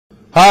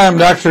Hi, I'm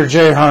Dr.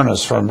 Jay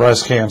Harness from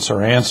Breast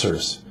Cancer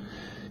Answers.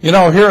 You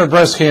know, here at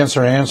Breast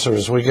Cancer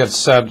Answers, we get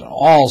sent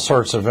all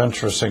sorts of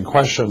interesting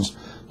questions.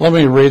 Let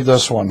me read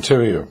this one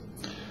to you.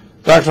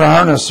 Dr.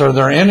 Harness, are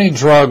there any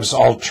drugs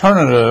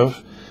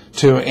alternative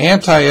to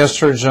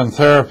anti-estrogen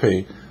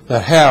therapy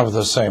that have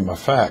the same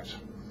effect?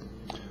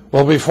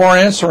 Well, before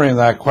answering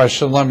that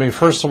question, let me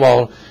first of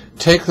all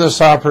take this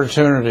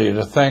opportunity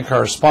to thank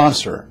our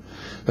sponsor,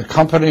 the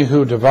company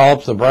who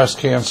developed the Breast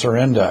Cancer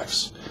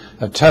Index,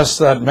 a test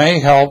that may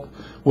help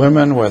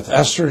women with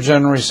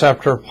estrogen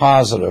receptor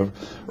positive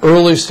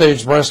early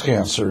stage breast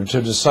cancer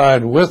to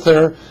decide with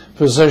their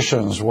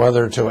physicians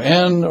whether to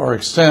end or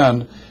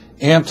extend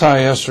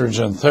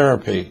anti-estrogen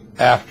therapy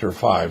after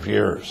 5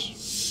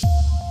 years.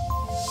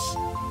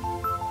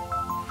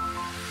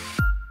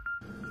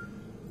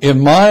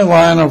 In my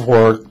line of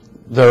work,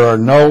 there are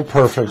no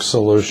perfect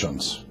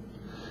solutions.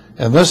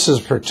 And this is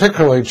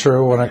particularly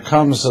true when it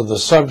comes to the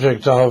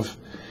subject of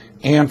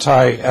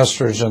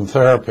anti-estrogen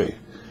therapy.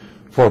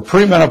 For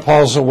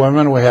premenopausal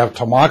women, we have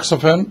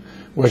Tamoxifen,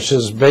 which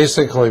is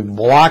basically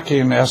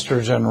blocking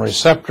estrogen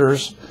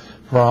receptors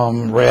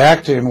from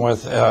reacting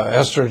with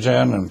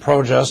estrogen and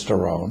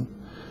progesterone.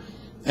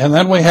 And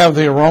then we have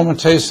the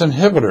aromatase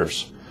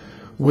inhibitors,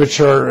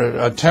 which are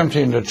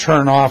attempting to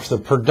turn off the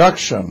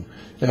production,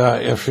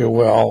 if you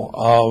will,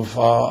 of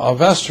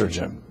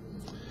estrogen.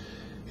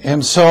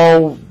 And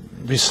so,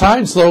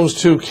 besides those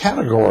two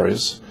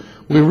categories,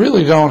 we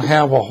really don't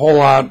have a whole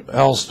lot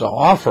else to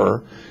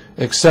offer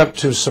except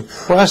to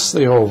suppress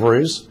the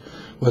ovaries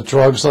with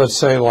drugs, let's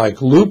say, like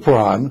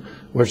Lupron,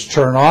 which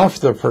turn off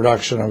the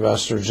production of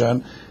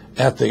estrogen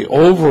at the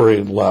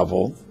ovary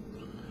level,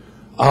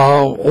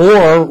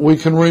 or we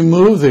can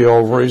remove the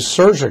ovaries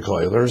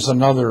surgically. There's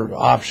another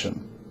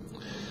option.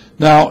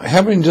 Now,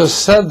 having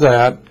just said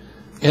that,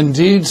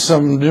 indeed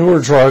some newer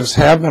drugs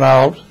have been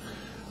out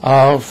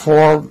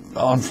for,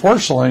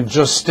 unfortunately,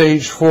 just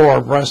stage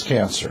 4 breast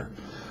cancer.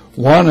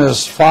 One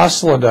is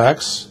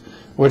Foslodex,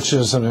 which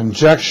is an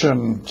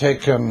injection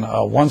taken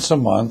once a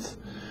month,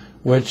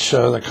 which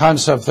the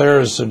concept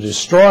there is to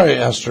destroy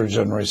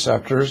estrogen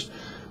receptors,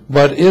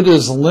 but it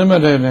is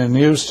limited in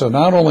use to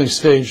not only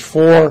stage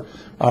 4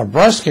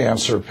 breast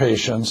cancer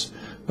patients,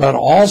 but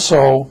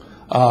also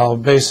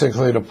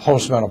basically to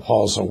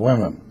postmenopausal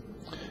women.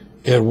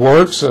 It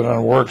works, and it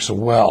works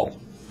well.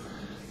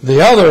 The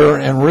other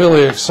and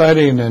really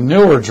exciting and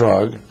newer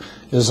drug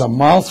is a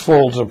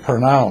mouthful to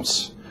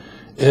pronounce.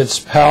 It's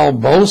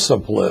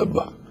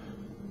Palbociclib,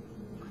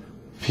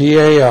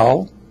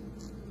 P-A-L-B-O-C-I-C-L-I-B.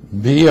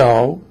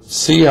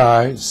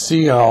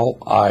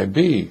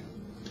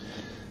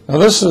 Now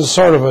this is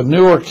sort of a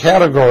newer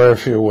category,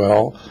 if you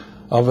will,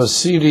 of a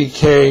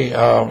CDK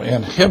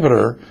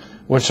inhibitor,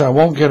 which I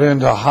won't get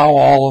into how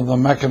all of the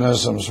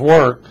mechanisms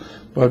work,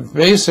 but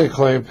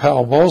basically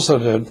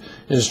palbociclib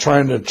is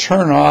trying to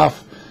turn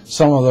off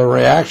some of the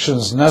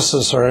reactions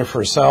necessary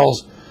for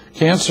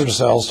cancer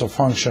cells to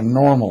function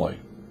normally.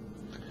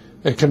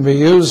 It can be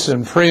used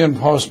in pre- and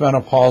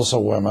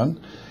postmenopausal women,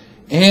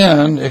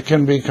 and it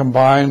can be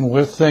combined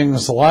with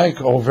things like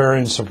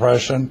ovarian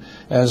suppression,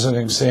 as an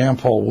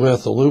example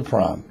with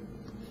Lupron.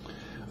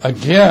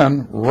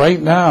 Again,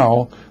 right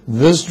now,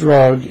 this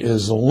drug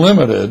is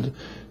limited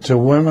to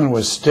women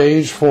with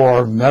stage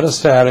 4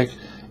 metastatic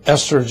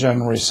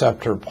estrogen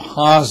receptor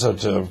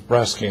positive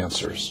breast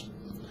cancers.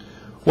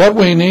 What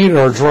we need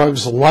are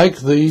drugs like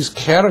these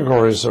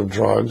categories of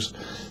drugs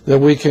that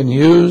we can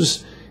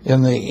use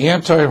in the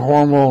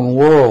anti-hormone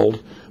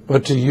world,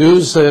 but to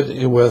use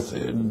it with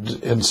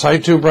in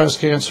situ breast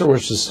cancer,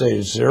 which is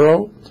stage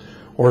 0,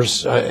 or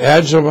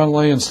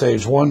adjuvantly in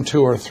stage 1,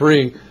 2, or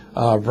 3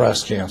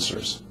 breast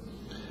cancers.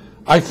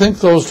 I think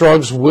those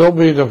drugs will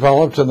be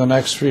developed in the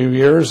next few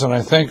years, and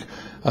I think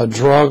a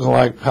drug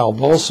like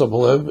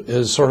palbociclib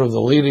is sort of the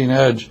leading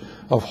edge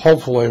of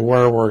hopefully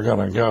where we're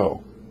going to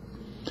go.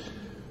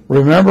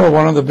 Remember,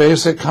 one of the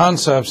basic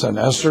concepts in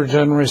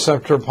estrogen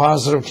receptor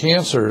positive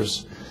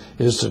cancers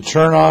is to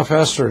turn off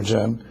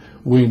estrogen.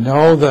 We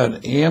know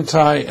that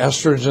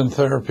anti-estrogen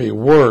therapy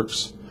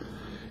works.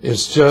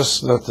 It's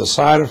just that the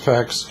side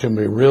effects can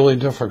be really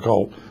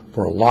difficult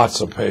for lots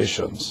of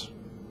patients.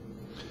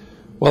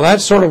 Well,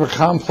 that's sort of a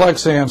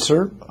complex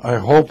answer. I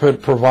hope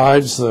it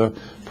provides the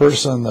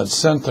person that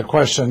sent the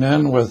question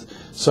in with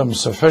some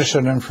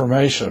sufficient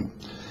information.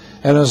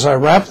 And as I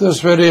wrap this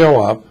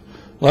video up,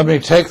 let me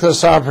take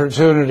this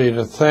opportunity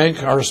to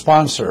thank our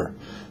sponsor,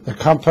 the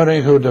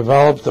company who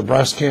developed the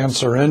Breast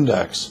Cancer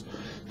Index.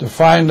 To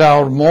find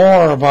out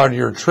more about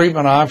your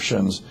treatment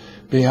options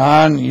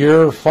beyond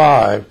year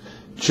 5,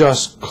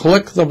 just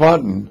click the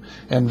button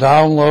and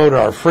download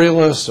our free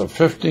list of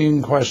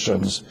 15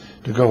 questions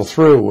to go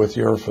through with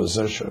your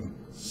physician.